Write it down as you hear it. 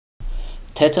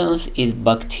Tetanus is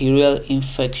bacterial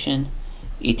infection.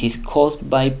 It is caused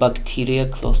by bacteria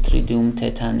Clostridium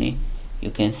tetani. You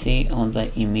can see on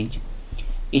the image.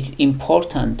 It's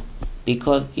important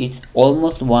because it's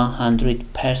almost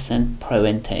 100%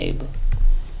 preventable.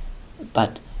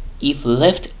 But if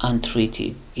left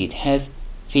untreated, it has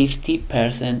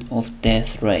 50% of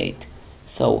death rate.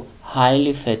 So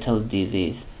highly fatal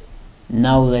disease.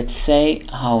 Now let's say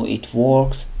how it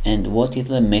works and what is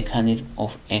the mechanism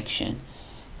of action.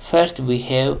 First we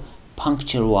have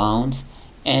puncture wounds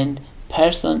and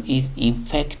person is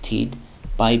infected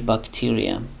by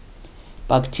bacterium.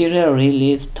 Bacteria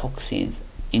release toxins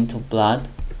into blood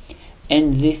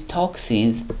and these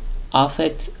toxins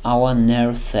affect our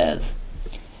nerve cells,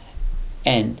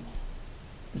 and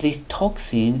these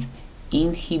toxins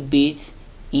inhibits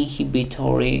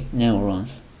inhibitory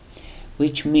neurons,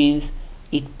 which means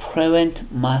it prevents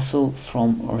muscle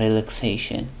from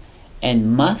relaxation,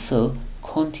 and muscle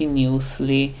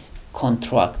continuously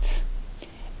contracts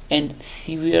and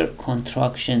severe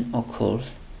contraction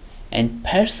occurs, and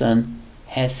person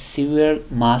has severe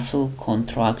muscle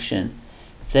contraction.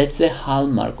 That's the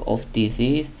hallmark of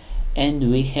disease,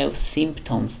 and we have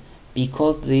symptoms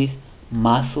because these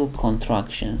muscle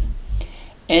contractions.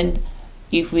 And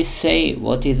if we say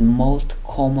what is most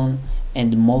common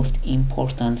and most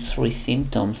important three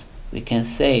symptoms, we can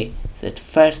say that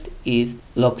first is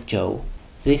lockjaw.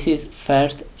 This is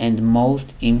first and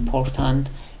most important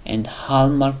and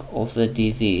hallmark of the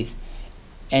disease.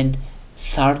 And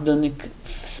sardonic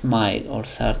smile or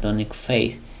sardonic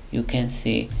face, you can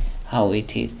see how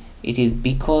it is. It is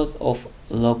because of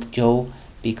lockjaw,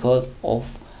 because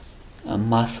of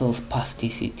muscle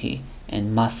spasticity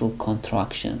and muscle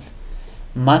contractions.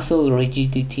 Muscle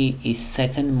rigidity is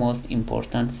second most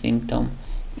important symptom,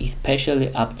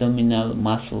 especially abdominal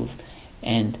muscles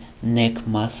and neck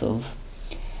muscles.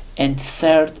 And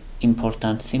third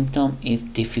important symptom is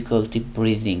difficulty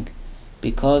breathing,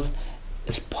 because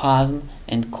spasm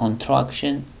and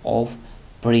contraction of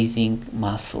breathing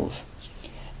muscles,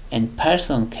 and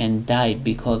person can die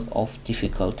because of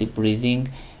difficulty breathing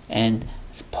and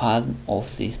spasm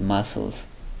of these muscles.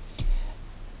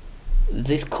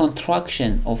 This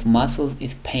contraction of muscles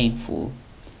is painful,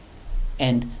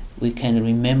 and we can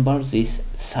remember this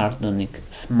sardonic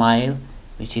smile,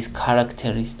 which is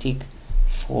characteristic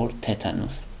for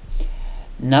tetanus.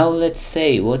 Now let's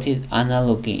say what is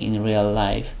analogy in real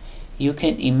life. You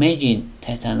can imagine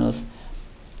tetanus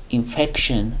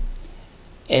infection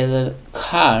as a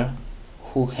car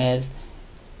who has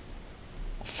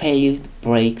failed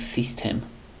brake system,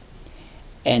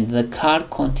 and the car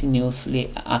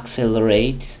continuously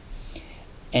accelerates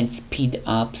and speed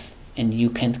ups and you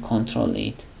can't control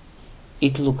it.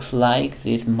 It looks like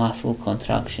this muscle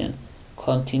contraction,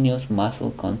 continuous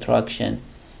muscle contraction,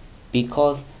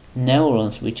 because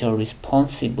neurons which are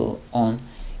responsible on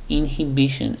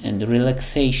inhibition and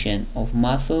relaxation of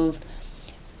muscles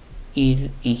is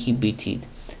inhibited.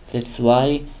 That's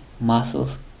why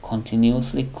muscles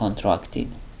continuously contracted.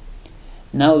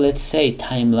 Now let's say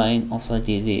timeline of the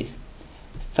disease.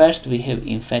 First we have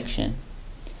infection.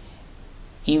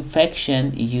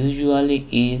 Infection usually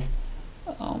is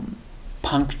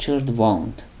punctured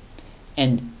wound,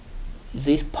 and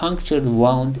this punctured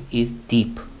wound is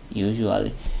deep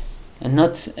usually, and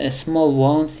not a small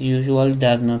wounds usually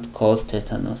does not cause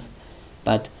tetanus,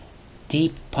 but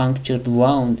deep punctured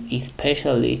wound,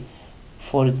 especially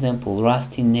for example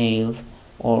rusty nails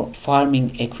or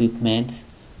farming equipment,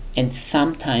 and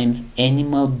sometimes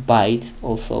animal bites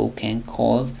also can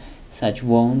cause such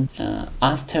wound,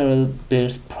 unsterile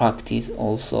birth practice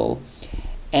also,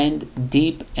 and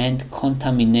deep and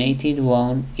contaminated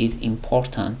wound is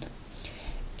important.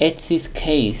 At this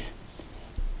case,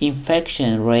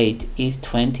 infection rate is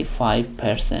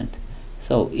 25%,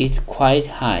 so it's quite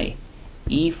high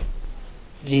if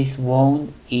this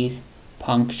wound is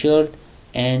punctured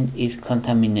and is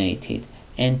contaminated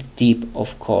and deep,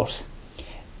 of course.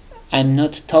 I'm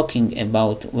not talking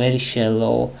about very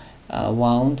shallow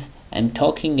wounds, I'm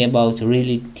talking about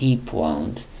really deep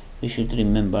wounds. We should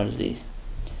remember this.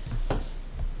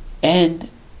 And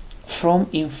from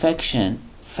infection,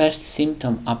 first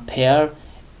symptom appear.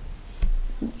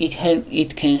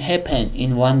 It can happen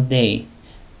in one day,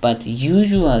 but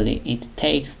usually it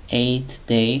takes 8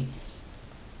 days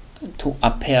to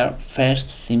appear first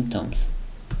symptoms.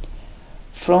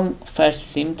 From first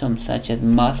symptoms such as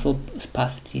muscle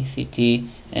spasticity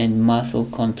and muscle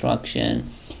contraction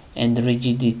and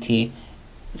rigidity,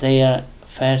 they are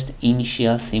first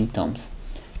initial symptoms.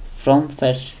 From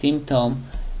first symptom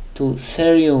to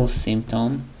serious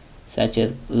symptom such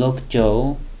as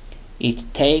lockjaw, it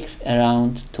takes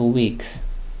around 2 weeks.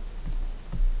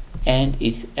 and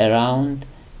it's around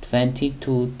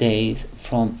 22 days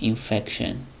from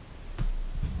infection.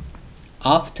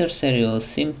 After serious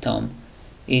symptom,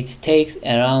 it takes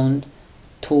around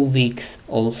 2 weeks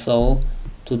also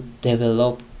to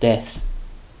develop death,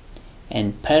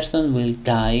 and person will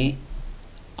die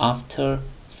after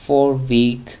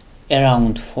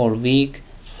around 4 weeks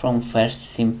from first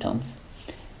symptoms.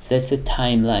 That's the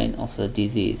timeline of the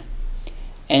disease.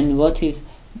 And what is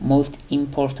most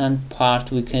important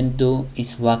part we can do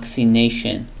is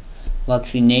vaccination.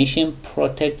 Vaccination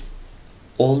protects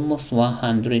almost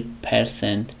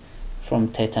 100% from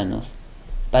tetanus.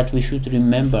 But we should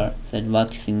remember that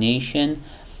vaccination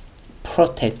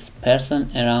protects person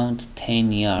around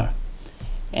 10 years.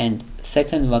 And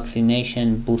second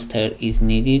vaccination booster is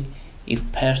needed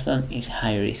if person is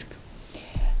high risk.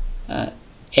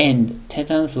 And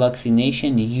tetanus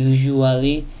vaccination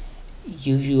usually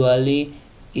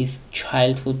is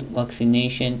childhood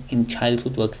vaccination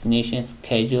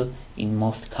schedule in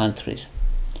most countries.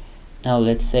 Now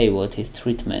let's say what is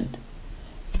treatment.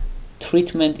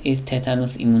 Treatment is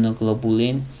tetanus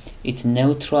immunoglobulin. It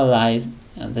neutralizes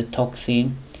the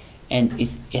toxin and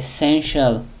is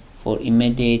essential for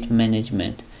immediate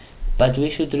management. But we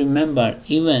should remember,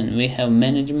 even we have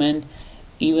management,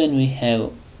 even we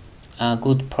have a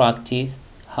good practice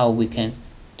how we can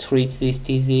treat this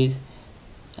disease,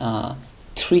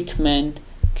 treatment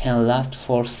can last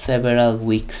for several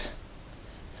weeks.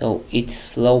 So it's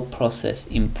slow process.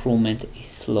 Improvement is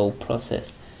slow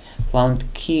process. Wound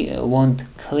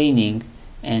cleaning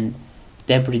and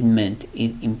debridement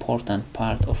is important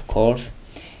part, of course,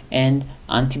 and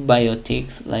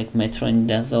antibiotics like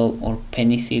metronidazole or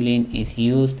penicillin is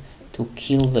used to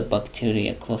kill the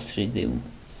bacteria Clostridium.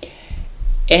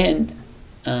 And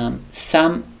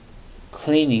some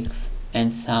clinics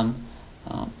and some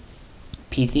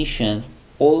physicians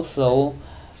also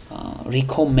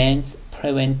recommends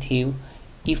preventive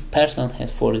if person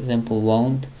has, for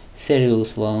example,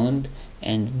 serious wound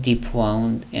and deep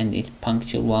wound and it's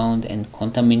puncture wound and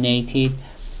contaminated,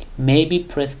 maybe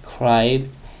prescribed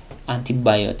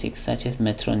antibiotics such as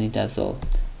metronidazole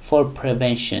for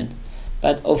prevention.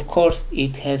 But of course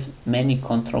it has many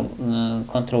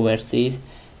controversies,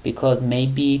 because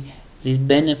maybe this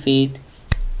benefit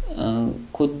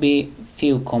could be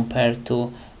few compared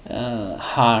to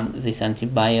harm this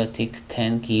antibiotic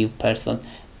can give person.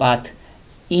 But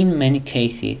in many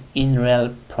cases, in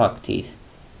real practice,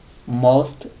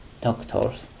 most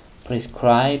doctors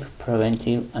prescribe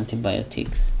preventive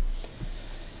antibiotics.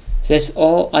 That's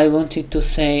all I wanted to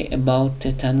say about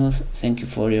tetanus. Thank you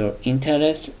for your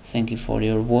interest. Thank you for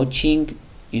your watching.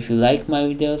 If you like my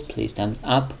videos, please thumbs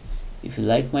up. If you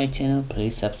like my channel,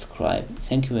 please subscribe.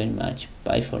 Thank you very much.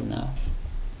 Bye for now.